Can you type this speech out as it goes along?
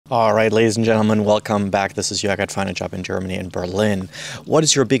All right, ladies and gentlemen, welcome back. This is Jörg at Find a Job in Germany, in Berlin. What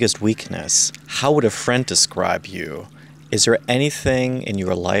is your biggest weakness? How would a friend describe you? Is there anything in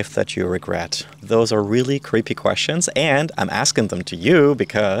your life that you regret? Those are really creepy questions, and I'm asking them to you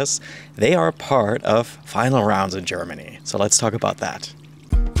because they are part of final rounds in Germany. So let's talk about that.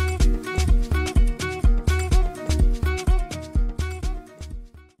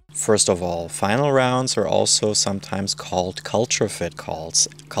 First of all, final rounds are also sometimes called culture fit calls,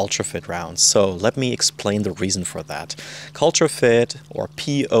 culture fit rounds. So let me explain the reason for that. Culture fit, or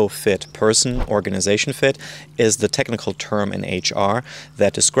PO fit, person organization fit, is the technical term in HR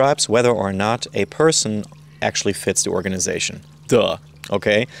that describes whether or not a person actually fits the organization. Duh.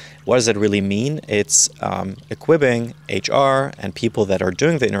 Okay, what does that really mean? It's equipping HR and people that are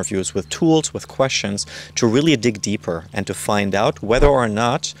doing the interviews with tools, with questions, to really dig deeper and to find out whether or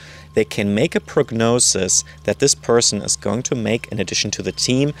not they can make a prognosis that this person is going to make in addition to the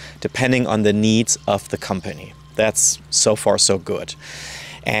team, depending on the needs of the company. That's so far so good.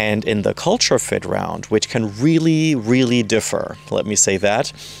 And in the culture fit round, which can really differ, let me say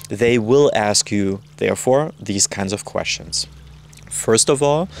that, they will ask you, therefore, these kinds of questions. First of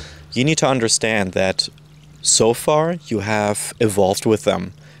all, you need to understand that so far you have evolved with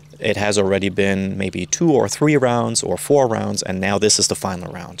them. It has already been maybe 2 or 3 rounds or 4 rounds, and now this is the final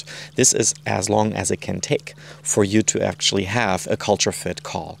round. This is as long as it can take for you to actually have a culture fit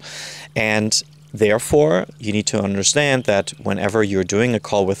call. And therefore, you need to understand that whenever you're doing a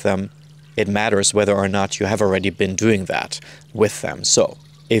call with them, it matters whether or not you have already been doing that with them. So,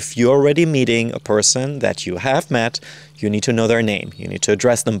 if you're already meeting a person that you have met, you need to know their name. You need to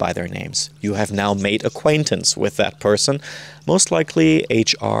address them by their names. You have now made acquaintance with that person, most likely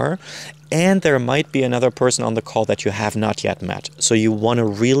HR, and there might be another person on the call that you have not yet met. So you want to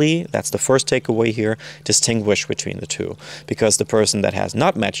really, that's the first takeaway here, distinguish between the two. Because the person that has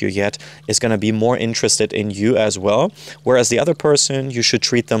not met you yet is going to be more interested in you as well. Whereas the other person, you should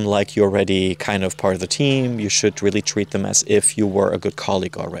treat them like you're already kind of part of the team. You should really treat them as if you were a good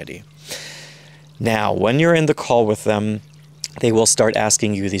colleague already. Now, when you're in the call with them, they will start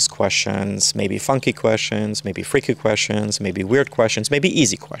asking you these questions, maybe funky questions, maybe freaky questions, maybe weird questions, maybe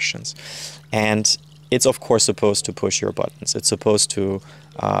easy questions. And it's, of course, supposed to push your buttons. It's supposed to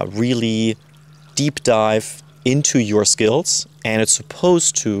really deep dive into your skills, and it's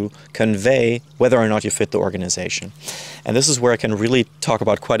supposed to convey whether or not you fit the organization. And this is where I can really talk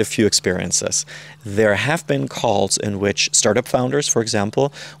about quite a few experiences. There have been calls in which startup founders, for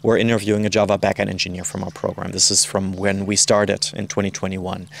example, were interviewing a Java backend engineer from our program. This is from when we started in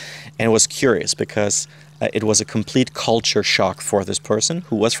 2021. And it was curious because it was a complete culture shock for this person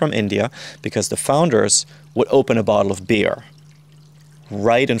who was from India, because the founders would open a bottle of beer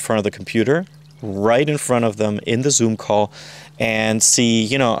right in front of the computer, right in front of them in the Zoom call, and see,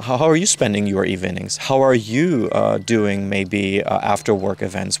 you know, how are you spending your evenings? How are you doing maybe after work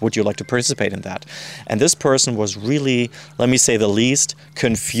events? Would you like to participate in that? And this person was really, let me say the least,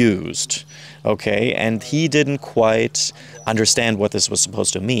 confused. Okay, and he didn't quite understand what this was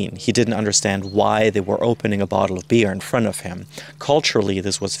supposed to mean. He didn't understand why they were opening a bottle of beer in front of him. Culturally,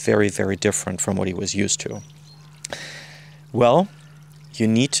 this was very different from what he was used to. Well, you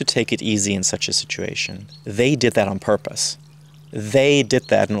need to take it easy in such a situation. They did that on purpose. They did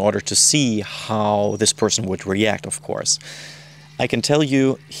that in order to see how this person would react, of course. I can tell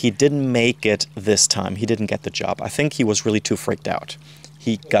you, he didn't make it this time. He didn't get the job. I think he was really too freaked out.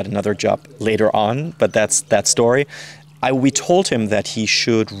 He got another job later on, but that's that story. We told him that he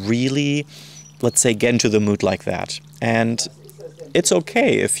should really, let's say, get into the mood like that. And it's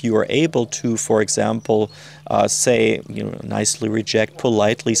okay if you are able to, for example, say, you know, nicely reject,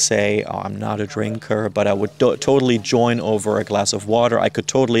 politely say, oh, I'm not a drinker, but I would totally join over a glass of water. I could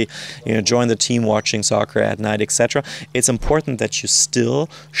totally, you know, join the team watching soccer at night, etc. It's important that you still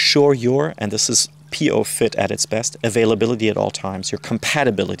show your, and this is PO fit at its best, availability at all times, your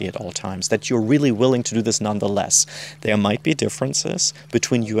compatibility at all times, that you're really willing to do this nonetheless. There might be differences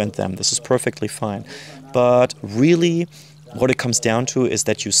between you and them. This is perfectly fine. But really, what it comes down to is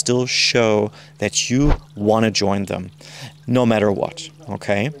that you still show that you want to join them, no matter what,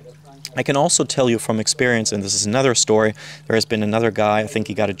 okay? I can also tell you from experience, and this is another story, there has been another guy, I think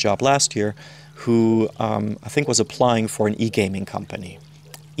he got a job last year, who I think was applying for an e-gaming company.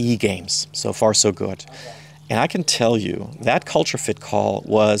 E-games, so far so good. And I can tell you, that culture fit call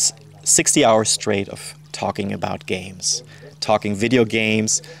was 60 hours straight of talking about games. Talking video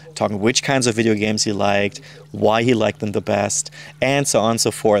games, talking which kinds of video games he liked, why he liked them the best, and so on and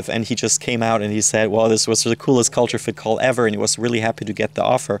so forth. And he just came out and he said, well, this was the coolest culture fit call ever, and he was really happy to get the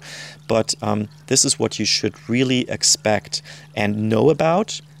offer. But this is what you should really expect and know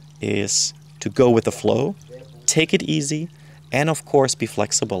about is to go with the flow, take it easy, and of course be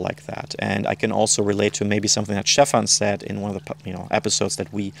flexible like that. And I can also relate to maybe something that Stefan said in one of the episodes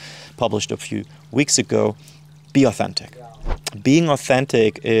that we published a few weeks ago. Be authentic. Being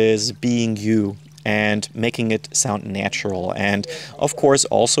authentic is being you and making it sound natural, and of course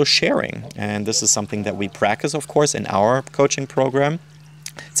also sharing. And this is something that we practice, of course, in our coaching program.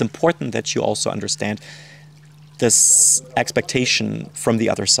 It's important that you also understand this expectation from the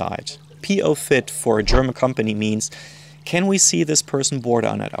other side. PO fit for a German company means, can we see this person board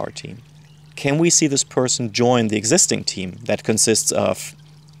on at our team? Can we see this person join the existing team that consists of,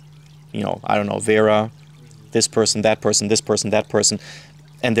 I don't know, Vera, this person, that person, this person, that person,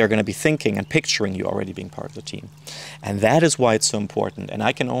 and they're going to be thinking and picturing you already being part of the team. And that is why it's so important. And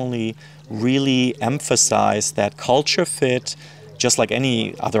I can only really emphasize that culture fit, just like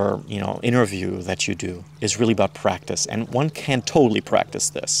any other interview that you do, is really about practice. And one can totally practice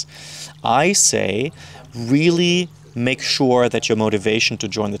this. I say really make sure that your motivation to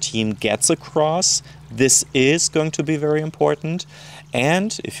join the team gets across. This is going to be very important.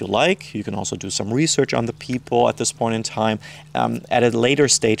 And if you like, you can also do some research on the people at this point in time. At a later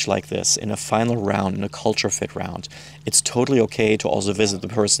stage like this, in a final round, in a culture fit round, it's totally okay to also visit the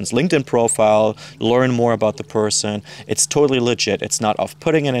person's LinkedIn profile, learn more about the person. It's totally legit. It's not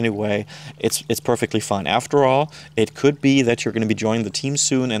off-putting in any way. It's perfectly fine. After all, it could be that you're going to be joining the team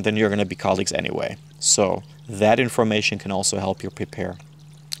soon and then you're going to be colleagues anyway. So that information can also help you prepare.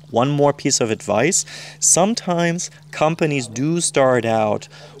 One more piece of advice. Sometimes companies do start out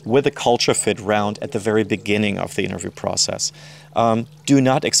with a culture fit round at the very beginning of the interview process. Do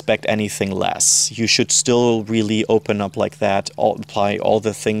not expect anything less. You should still really open up like that, apply all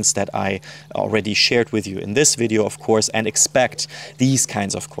the things that I already shared with you in this video, of course, and expect these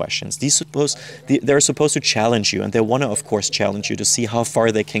kinds of questions. They're supposed to challenge you, and they want to, of course, challenge you to see how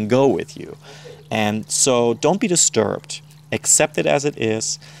far they can go with you. And so don't be disturbed. Accept it as it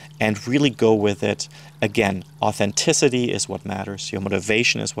is and really go with it. Again, authenticity is what matters. Your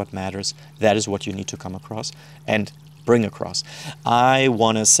motivation is what matters. That is what you need to come across and bring across. I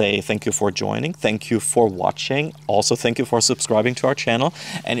want to say thank you for joining. Thank you for watching. Also, thank you for subscribing to our channel.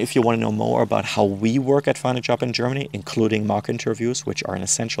 And if you want to know more about how we work at Find a Job in Germany, including mock interviews, which are an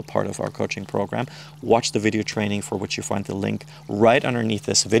essential part of our coaching program, watch the video training for which you find the link right underneath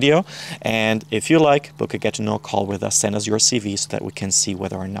this video. And if you like, book a get-to-know call with us. Send us your CV so that we can see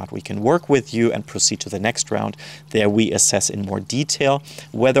whether or not we can work with you and proceed to the next round. There we assess in more detail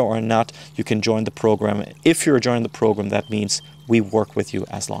whether or not you can join the program. If you're joining the program, that means we work with you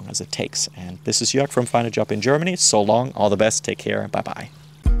as long as it takes. And this is Jörg from Find a Job in Germany. So long, all the best, take care, bye-bye.